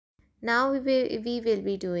Now we will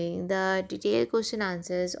be doing the detailed question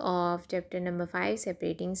answers of chapter number 5,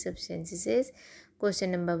 separating substances.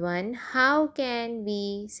 Question number 1, how can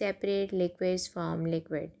we separate liquids from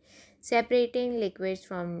liquid? Separating liquids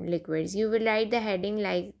from liquids. You will write the heading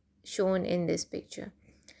like shown in this picture.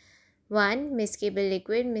 1. Miscible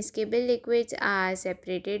liquid. Miscible liquids are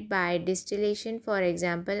separated by distillation. For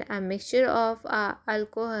example, a mixture of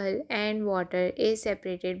alcohol and water is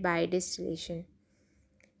separated by distillation.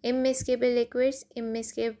 Immiscible liquids.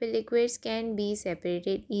 Immiscible liquids can be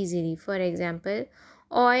separated easily. For example,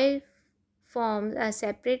 oil forms a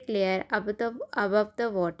separate layer above the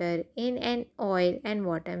water in an oil and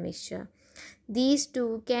water mixture. These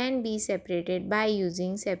two can be separated by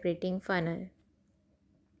using separating funnel.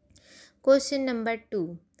 Question number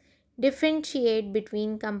 2. Differentiate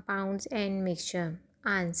between compounds and mixture.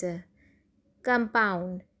 Answer.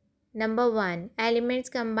 Compound. Number 1. Elements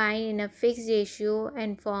combine in a fixed ratio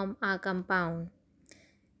and form a compound.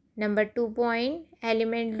 Number 2 point.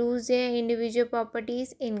 Elements lose their individual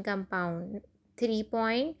properties in compound. 3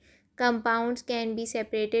 point. Compounds can be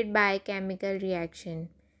separated by chemical reaction.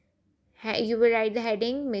 You will write the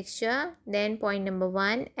heading mixture. Then point number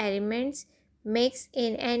 1. Elements mix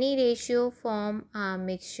in any ratio form a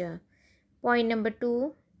mixture. Point number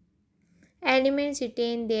 2. Elements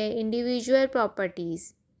retain their individual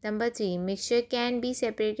properties. Number 3. Mixture can be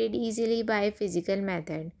separated easily by physical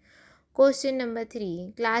method. Question number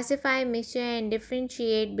 3. Classify mixture and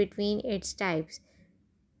differentiate between its types.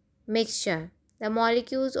 Mixture. The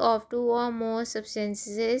molecules of two or more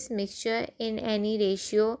substances mixture in any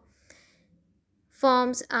ratio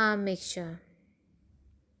forms a mixture.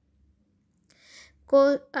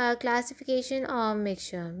 Classification of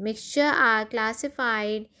mixture. Mixture are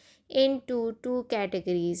classified into two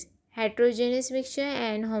categories: heterogeneous mixture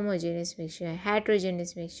and homogeneous mixture.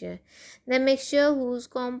 Heterogeneous mixture. The mixture whose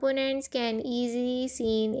components can easily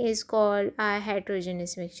seen is called a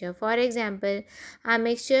heterogeneous mixture. For example, a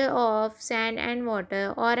mixture of sand and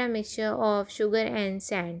water or a mixture of sugar and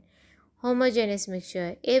sand. Homogeneous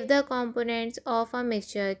mixture. If the components of a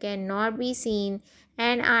mixture cannot be seen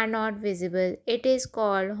and are not visible, it is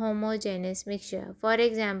called homogeneous mixture. For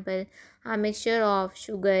example, a mixture of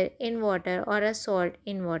sugar in water or a salt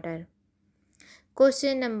in water.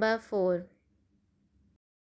 Question number 4.